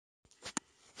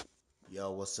Yo,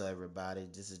 what's up, everybody?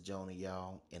 This is Jonah,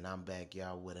 y'all, and I'm back,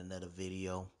 y'all, with another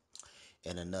video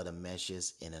and another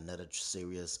message and another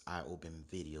serious eye-opening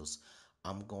videos.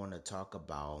 I'm going to talk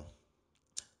about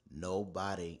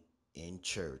nobody in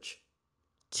church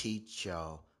teach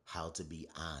y'all how to be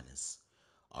honest.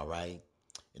 All right,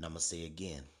 and I'm gonna say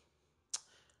again,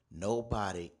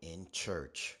 nobody in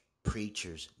church,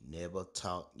 preachers never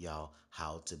taught y'all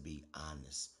how to be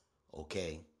honest.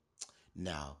 Okay.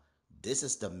 Now, this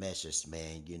is the message,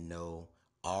 man.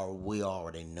 Or we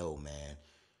already know, man.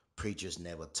 Preachers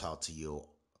never talk to you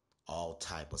all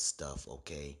type of stuff,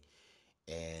 okay?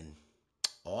 And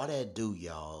all that do,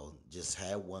 y'all, just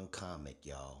have one comment,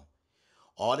 y'all.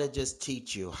 All that just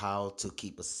teach you how to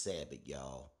keep a Sabbath,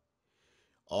 y'all.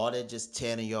 All that just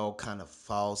telling y'all kind of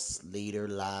false leader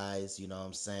lies, you know what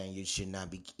I'm saying? You should not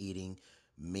be eating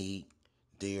meat,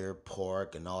 deer,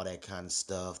 pork, and all that kind of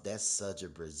stuff. That's such a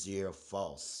Brazil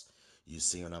false. You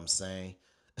see what I'm saying?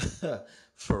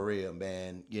 For real,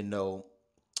 man.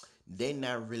 They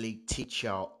not really teach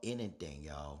y'all anything,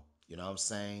 y'all. You know what I'm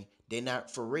saying? They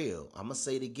not for real. I'm gonna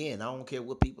say it again. I don't care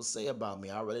what people say about me.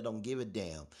 I really don't give a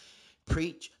damn.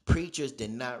 Preachers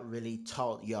did not really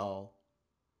taught y'all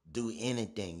do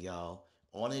anything, y'all.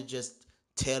 Only just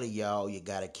tell y'all you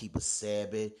gotta keep a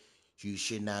Sabbath. You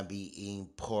should not be eating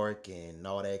pork and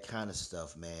all that kind of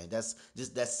stuff, man. That's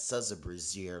such a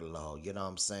Brazil law, you know what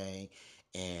I'm saying?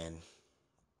 And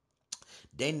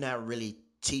they not really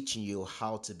teaching you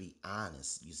how to be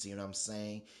honest. You see what I'm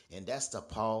saying? And that's the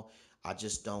Paul I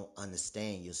just don't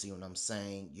understand. You see what I'm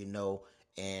saying?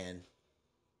 And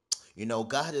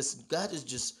God is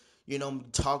just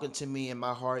talking to me in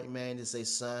my heart, man, to say,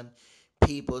 son,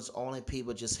 people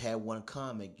just have one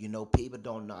comment. People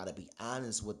don't know how to be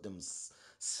honest with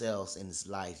themselves in this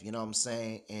life. You know what I'm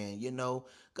saying? And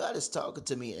God is talking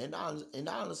to me, and I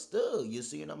understood. You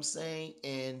see what I'm saying?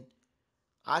 And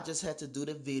I just had to do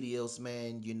the videos,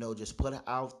 man. Just put it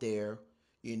out there.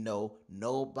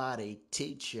 Nobody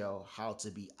teach y'all how to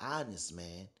be honest,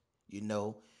 man. You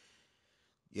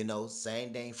know,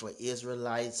 same thing for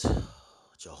Israelites,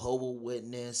 Jehovah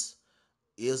Witness,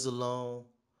 Islam,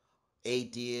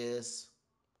 atheists,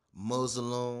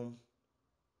 Muslim,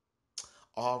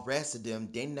 all rest of them.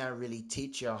 They not really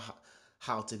teach y'all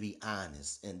how to be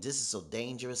honest, and this is so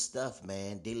dangerous stuff,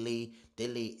 man. They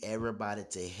lead everybody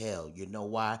to hell. You know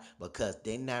why? Because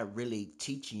they not really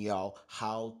teaching y'all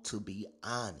how to be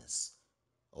honest.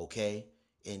 Okay.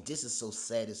 And this is so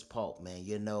sad as part, man,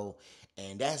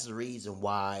 and that's the reason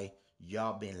why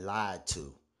y'all been lied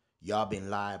to. Y'all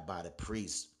been lied by the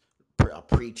priests,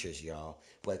 preachers, y'all,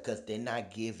 because they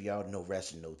not give y'all no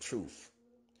rest and no truth.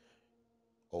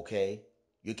 Okay.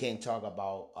 You can't talk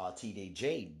about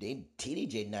TDJ.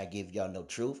 TDJ not give y'all no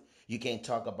truth. You can't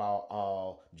talk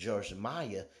about George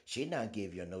Maya. She not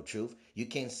give you no truth. You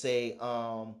can't say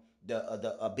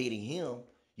the beating him.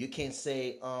 You can't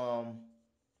say John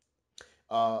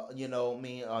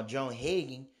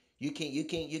Hagen. You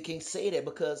can't say that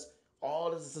because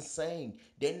all is the same.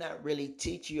 They're not really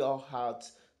teaching y'all how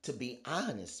to be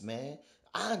honest, man.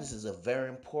 Honest is a very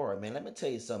important, man. Let me tell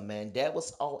you something, man. That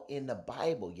was all in the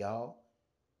Bible, y'all.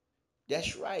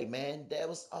 That's right, man. That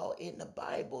was all in the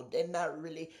Bible. They're not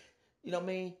really, what I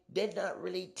mean? They're not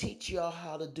really teaching y'all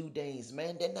how to do things,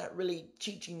 man. They're not really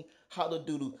teaching how to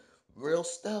do the real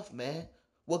stuff, man.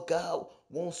 What God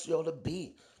wants y'all to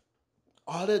be.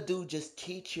 All they do just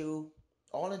teach you,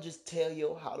 all they just tell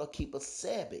you how to keep a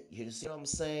Sabbath. You see what I'm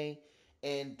saying?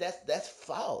 And that's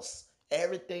false.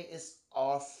 Everything is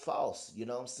all false. You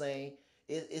know what I'm saying?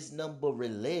 It's nothing but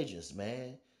religious,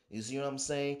 man. You see what I'm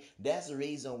saying? That's the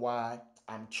reason why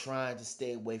I'm trying to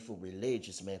stay away from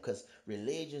religious, man. Because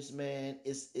religious, man,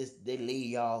 is they lead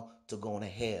y'all to going to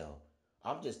hell.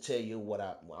 I'm just telling you what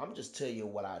I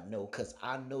know, cause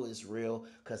I know it's real.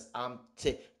 That's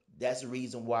the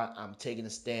reason why I'm taking a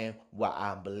stand. What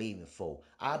I'm believing for.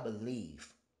 I believe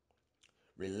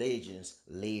religions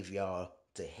leave y'all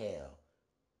to hell.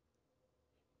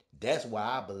 That's why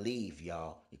I believe,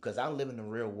 y'all, because I live in the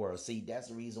real world. See, that's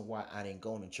the reason why I didn't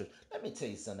go to church. Let me tell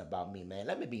you something about me, man.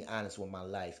 Let me be honest with my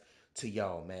life to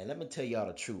y'all, man. Let me tell y'all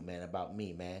the truth, man, about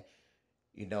me, man.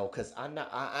 Cause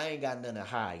I ain't got nothing to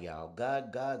hide, y'all.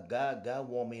 God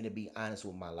want me to be honest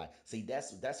with my life. See,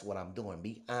 that's what I'm doing.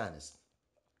 Be honest.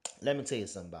 Let me tell you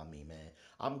something about me, man.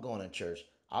 I'm going to church.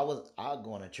 I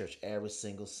going to church every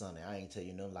single Sunday. I ain't tell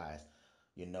you no lies.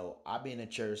 I've been in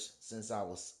church since I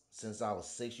was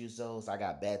 6 years old. So I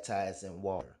got baptized in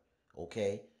water.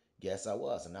 Okay, yes I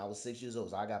was, and I was 6 years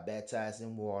old. So I got baptized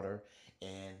in water,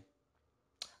 and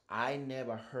I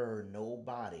never heard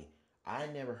nobody. I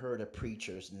never heard of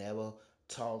preachers never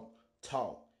talk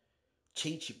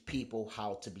teach people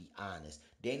how to be honest.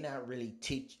 They not really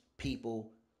teach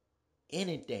people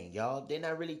anything, y'all. They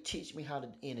not really teach me how to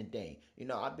do anything.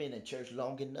 I've been in church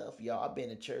long enough, y'all. I've been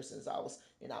in church since I was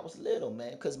little,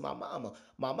 man. Cause my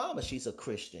mama, she's a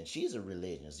Christian. She's a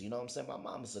religious. You know what I'm saying? My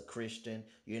mama's a Christian.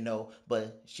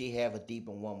 But she have a deep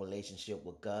and warm relationship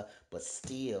with God. But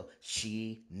still,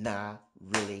 she not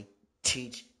really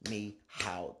teach me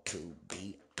how to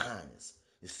be honest.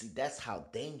 You see, that's how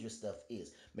dangerous stuff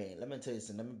is. Man, let me tell you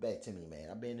something. Let me back to me, man.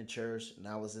 I've been in church and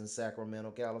I was in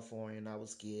Sacramento, California, and I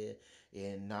was a kid.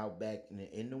 And now back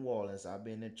in New Orleans, I've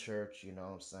been in church, you know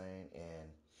what I'm saying?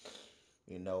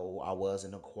 And, I was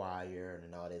in a choir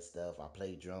and all that stuff. I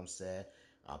played drum set.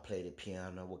 I played the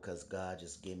piano because God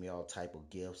just gave me all type of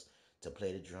gifts to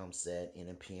play the drum set and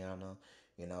the piano.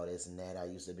 This and that. I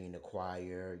used to be in the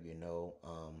choir,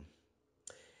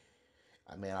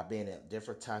 I mean, I've been in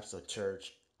different types of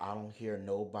church. I don't hear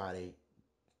nobody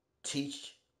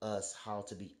teach us how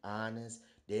to be honest.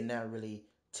 They not really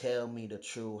tell me the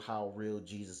truth, how real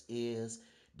Jesus is.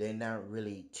 They're not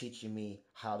really teaching me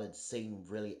how the Satan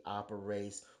really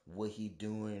operates, what he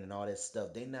doing and all that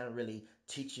stuff. They not really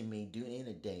teaching me do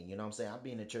anything. You know what I'm saying? I've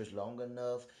been in church long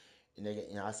enough, and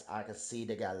I can see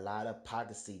they got a lot of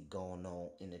hypocrisy going on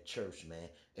in the church, man.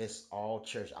 It's all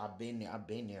church. I've been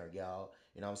there, y'all.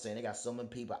 You know what I'm saying? They got so many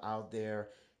people out there.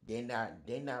 They're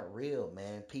not real,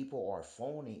 man. People are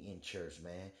phony in church,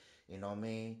 man. You know what I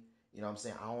mean? You know what I'm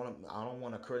saying? I don't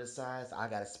want to criticize. I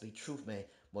gotta speak truth, man.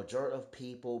 Majority of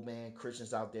people, man,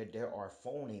 Christians out there, they are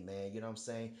phony, man. You know what I'm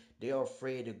saying? They are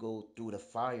afraid to go through the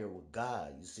fire with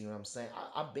God. You see what I'm saying?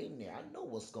 I've been there. I know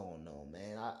what's going on,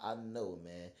 man. I know,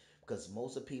 man. Because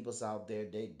most of the people's out there,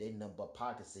 they nothing but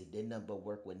hypocrisy. They nothing but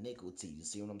work with iniquity. You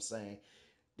see what I'm saying?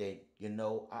 That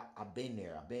I've been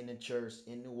there. I've been in church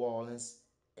in New Orleans,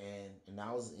 and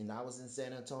I was in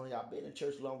San Antonio. I've been in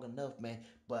church long enough, man.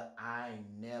 But I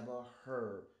never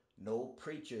heard no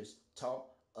preachers taught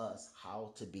us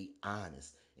how to be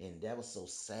honest, and that was so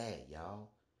sad,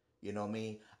 y'all. You know what I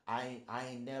mean? I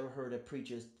ain't never heard of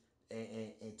preachers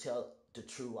and tell the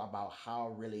truth about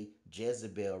how really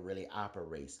Jezebel really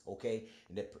operates. Okay,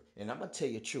 and I'm gonna tell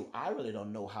you the truth. I really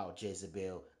don't know how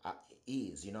Jezebel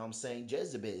is. You know what I'm saying?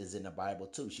 Jezebel is in the Bible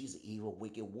too. She's an evil,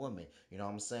 wicked woman. You know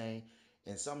what I'm saying?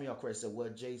 And some of y'all crazy said, "Well,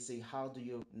 JC, how do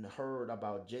you heard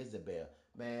about Jezebel?"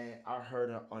 Man, I heard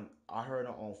her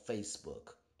on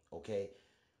Facebook. Okay,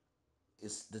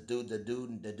 it's the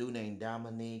dude named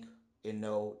Dominique.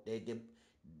 They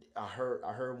I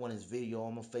heard one of his video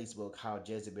on my Facebook how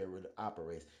Jezebel really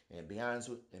operates. And be honest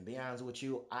with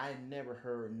you, I never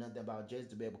heard nothing about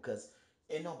Jezebel because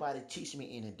ain't nobody teach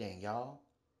me anything, y'all.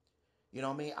 You know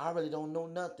what I mean? I really don't know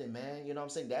nothing, man. You know what I'm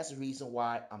saying? That's the reason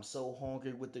why I'm so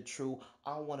hungry with the truth.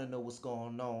 I want to know what's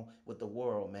going on with the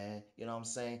world, man. You know what I'm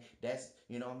saying?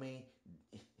 You know what I mean?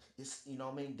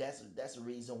 That's the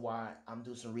reason why I'm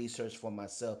doing some research for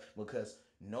myself because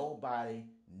nobody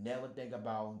never think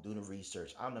about doing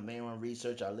research. I'm the main one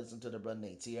research. I listen to the brother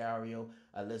named Tiario.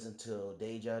 I listen to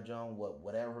Deja Jones,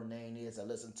 whatever her name is. I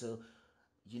listen to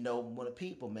more the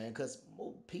people, man, because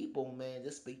more people, man,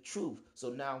 just speak truth.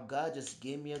 So now God just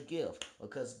give me a gift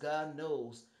because God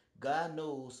knows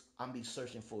I'm be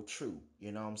searching for truth.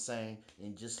 You know what I'm saying?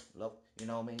 And just love, what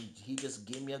I mean? He just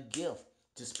give me a gift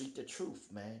to speak the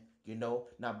truth, man.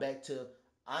 Now back to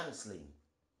honestly,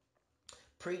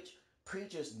 preach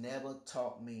preachers never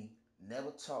taught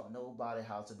nobody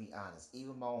how to be honest.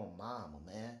 Even my own mama,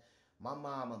 man. My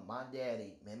mama, my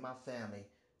daddy, man, my family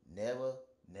never,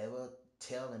 never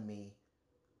telling me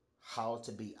how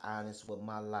to be honest with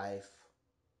my life.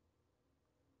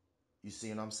 You see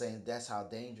what I'm saying? That's how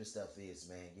dangerous stuff is,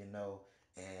 man,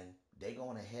 and they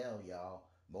going to hell, y'all.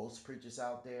 Most preachers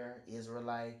out there,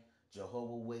 Israelite,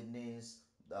 Jehovah Witness,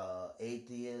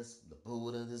 atheists, the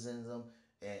Buddhism,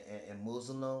 and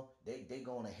Muslim, they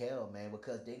going to hell, man,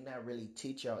 because they not really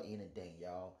teach y'all anything,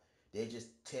 y'all. They just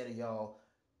tell y'all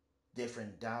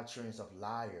different doctrines of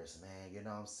liars, man. You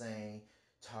know what I'm saying?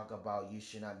 Talk about you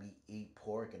should not be eat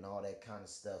pork and all that kind of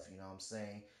stuff. You know what I'm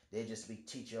saying? They just be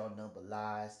teach y'all number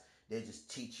lies. They just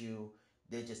teach you.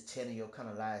 They just telling you kind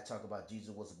of lies. Talk about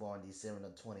Jesus was born December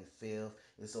the 25th.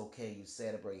 It's okay. You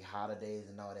celebrate holidays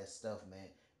and all that stuff, man.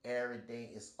 Everything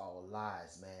is all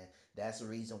lies, man. That's the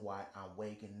reason why I'm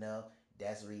waking up.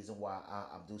 That's the reason why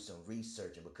I'm doing some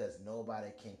researching because nobody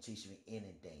can teach me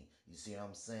anything. You see what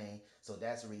I'm saying? So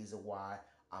that's the reason why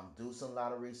I'm doing a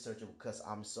lot of researching because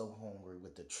I'm so hungry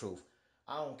with the truth.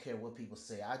 I don't care what people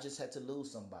say. I just had to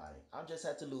lose somebody. I just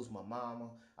had to lose my mama.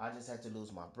 I just had to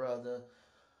lose my brother.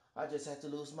 I just had to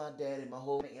lose my dad and my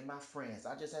whole and my friends.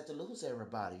 I just had to lose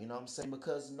everybody, you know what I'm saying?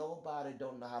 Because nobody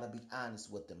don't know how to be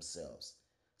honest with themselves.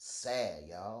 Sad,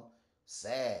 y'all.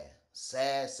 Sad.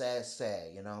 Sad, sad,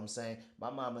 sad. You know what I'm saying? My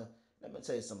mama, let me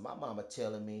tell you something. My mama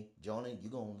telling me, Jonah,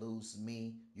 you're gonna lose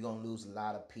me. You're gonna lose a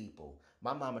lot of people.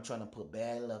 My mama trying to put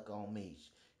bad luck on me.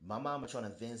 My mama trying to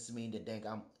convince me to think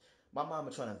I'm my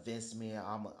mama trying to convince me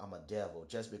I'm a devil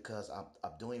just because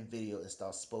I'm doing video and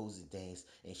start exposing things,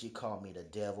 and she called me the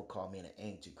devil, called me an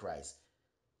antichrist.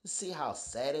 You see how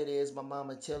sad it is, my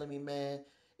mama telling me, man.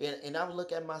 And I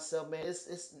look at myself, man,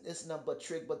 it's nothing but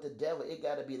trick, but the devil. It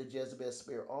gotta be the Jezebel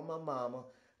spirit on my mama,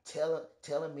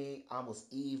 telling me I was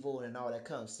evil and all that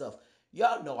kind of stuff.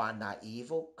 Y'all know I'm not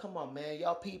evil. Come on, man.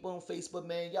 Y'all people on Facebook,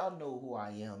 man, y'all know who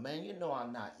I am, man. You know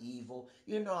I'm not evil.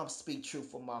 You know I'm speak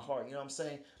truth from my heart. You know what I'm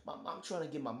saying? I'm trying to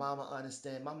get my mama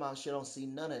understand. My mom, she don't see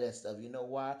none of that stuff. You know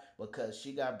why? Because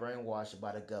she got brainwashed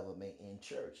by the government in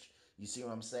church. You see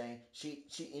what I'm saying? She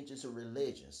interested in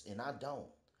religions, and I don't.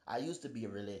 I used to be a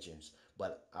religious,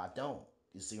 but I don't.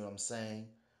 You see what I'm saying?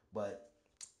 But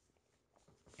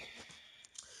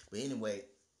but anyway,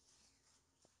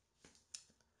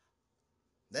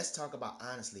 let's talk about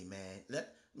honestly, man.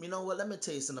 You know what? Let me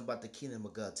tell you something about the kingdom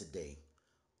of God today.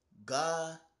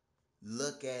 God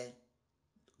look at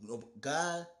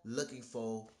God looking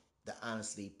for the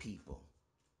honestly people.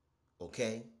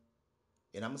 Okay?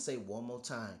 And I'm gonna say one more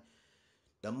time.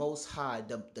 The most high,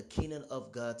 the kingdom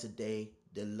of God today,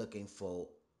 they're looking for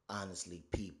honestly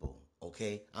people.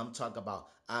 Okay? I'm talking about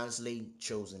honestly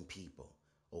chosen people.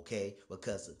 Okay?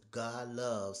 Because God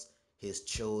loves his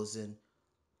chosen,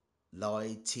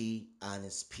 loyalty,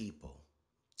 honest people.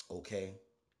 Okay?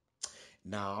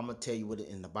 Now I'm gonna tell you what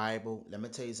in the Bible. Let me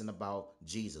tell you something about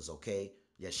Jesus, okay?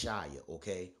 Yeshaya,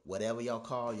 okay? Whatever you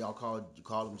call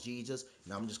him Jesus,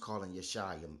 and I'm just calling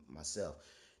Yeshaya myself.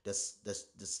 This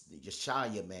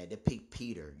Yeshaya, man, they picked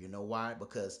Peter. You know why?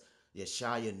 Because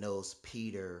Yeshaya knows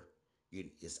Peter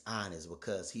is honest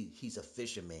because he's a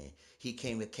fisherman. He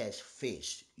came to catch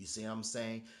fish. You see what I'm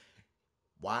saying?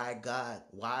 Why God?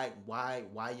 Why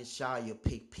Yeshua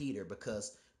picked Peter?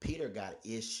 Because Peter got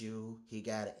issue. He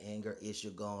got an anger issue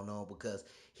going on because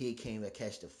he came to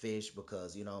catch the fish.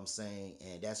 Because you know what I'm saying,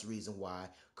 and that's the reason why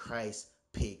Christ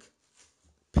picked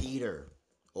Peter.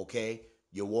 Okay,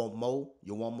 you want more?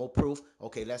 You want more proof?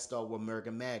 Okay, let's start with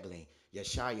Mary Magdalene.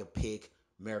 Yeshua picked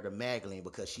Mary Magdalene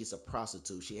because she's a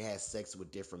prostitute. She has sex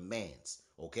with different mans.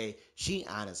 Okay, she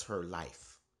honors her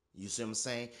life. You see what I'm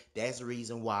saying? That's the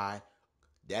reason why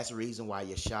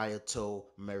Yeshua told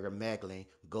Mary Magdalene,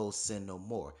 go sin no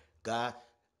more. God,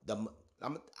 the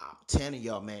I'm telling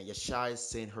y'all, man, Yeshua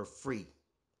sent her free.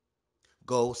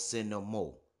 Go sin no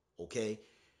more. Okay?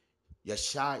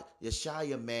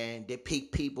 Yeshua, man, they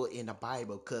pick people in the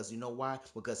Bible because you know why?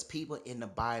 Because people in the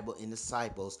Bible, in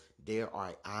disciples, they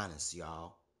are honest,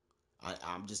 y'all.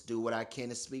 I'm just do what I can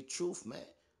to speak truth, man.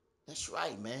 That's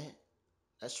right, man.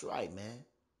 That's right, man.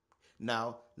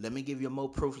 Now, let me give you more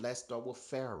proof. Let's start with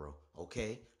Pharaoh,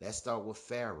 okay? Let's start with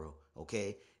Pharaoh,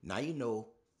 okay? Now you know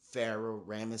Pharaoh,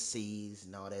 Ramesses,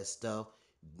 and all that stuff.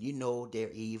 You know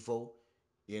they're evil.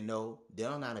 You know they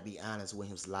don't know how to be honest with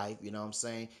his life. You know what I'm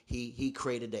saying? He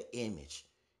created the image.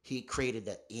 He created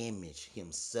the image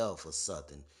himself or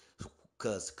something,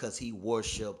 cause he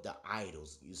worshipped the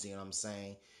idols. You see what I'm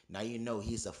saying? Now you know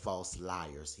he's a false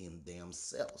liar. Him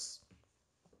themselves.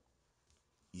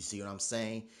 You see what I'm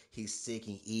saying? He's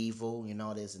seeking evil, you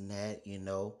know, this and that, you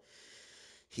know.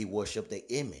 He worshiped the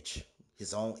image,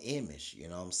 his own image, you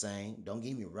know what I'm saying? Don't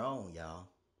get me wrong, y'all.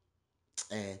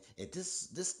 And if this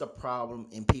the problem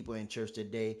in people in church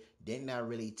today, they not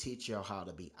really teach y'all how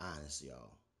to be honest,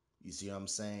 y'all. You see what I'm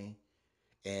saying?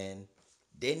 And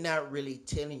they're not really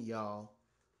telling y'all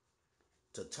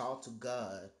to talk to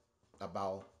God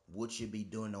about what you be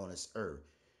doing on this earth.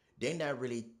 They not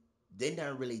really they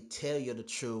not really tell you the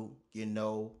truth, you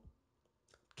know,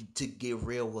 to get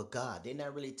real with God. They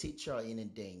not really teach y'all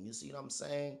anything. You see what I'm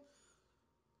saying?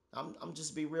 I'm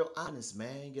just be real honest,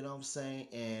 man. You know what I'm saying?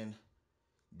 And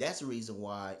that's the reason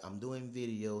why I'm doing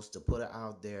videos to put it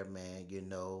out there, man, you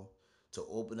know, to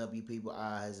open up you people's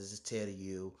eyes and just tell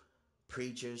you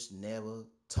preachers never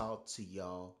taught to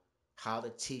y'all how to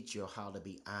teach you how to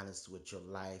be honest with your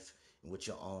life and with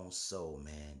your own soul,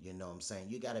 man. You know what I'm saying?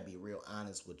 You got to be real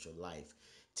honest with your life.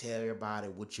 Tell everybody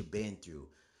what you've been through.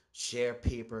 Share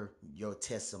people your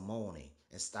testimony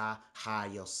and stop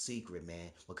hide your secret,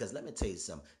 man. Because let me tell you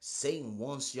something. Satan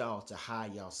wants y'all to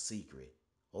hide your secret.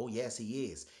 Oh yes, he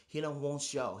is. He don't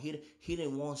want y'all. He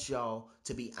didn't want y'all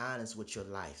to be honest with your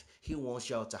life. He wants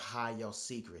y'all to hide your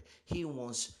secret. He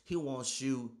wants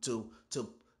you to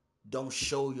don't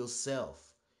show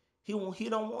yourself. He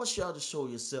don't want y'all to show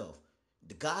yourself.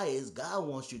 The guy is God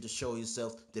wants you to show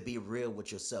yourself, to be real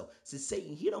with yourself. See,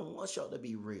 Satan, he don't want y'all to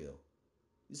be real.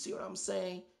 You see what I'm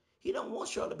saying? He don't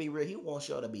want y'all to be real. He wants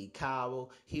y'all to be coward.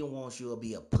 He wants you to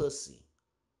be a pussy.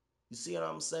 You see what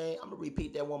I'm saying? I'm gonna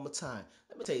repeat that one more time.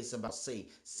 Let me tell you something about Satan.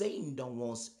 Satan don't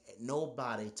want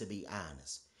nobody to be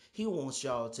honest. He wants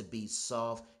y'all to be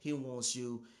soft. He wants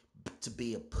you to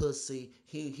be a pussy.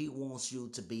 He wants you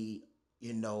to be,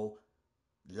 you know,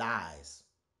 lies.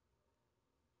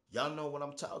 Y'all know what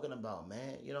I'm talking about,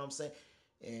 man. You know what I'm saying?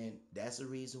 And that's the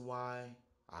reason why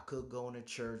I could go into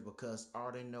church, because I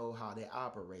already know how they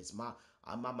operates. My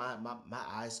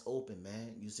eyes open,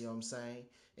 man. You see what I'm saying?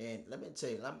 And let me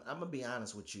tell you, I'm gonna be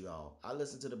honest with you all. I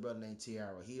listen to the brother named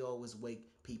Tiara. He always wake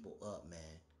people up,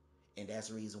 man. And that's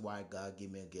the reason why God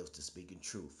gave me a gift to speaking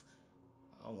truth.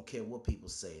 I don't care what people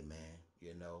say, man.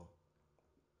 You know.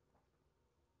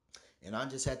 And I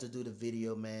just had to do the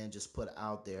video, man. Just put it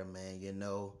out there, man. You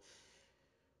know.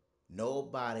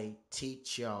 Nobody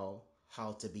teach y'all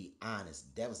how to be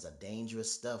honest. That was a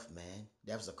dangerous stuff, man.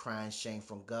 That was a crying shame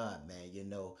from God, man. You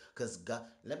know, because God,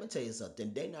 let me tell you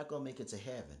something. They're not going to make it to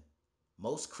heaven.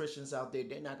 Most Christians out there,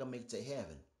 they're not going to make it to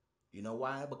heaven. You know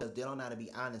why? Because they don't know how to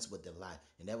be honest with their life.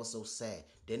 And that was so sad.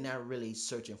 They're not really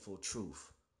searching for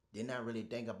truth. They're not really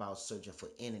thinking about searching for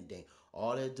anything.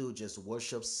 All they do is just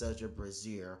worship such a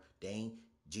brazier. They ain't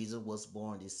Jesus was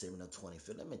born December the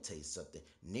 25th. Let me tell you something.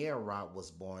 Nero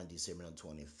was born December the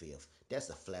 25th. That's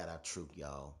the flat out truth,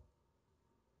 y'all.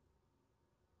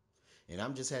 And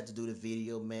I'm just had to do the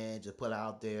video, man. Just put it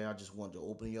out there. I just wanted to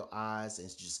open your eyes and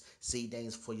just see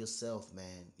things for yourself,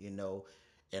 man. You know.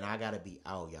 And I gotta be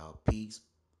out, y'all. Peace.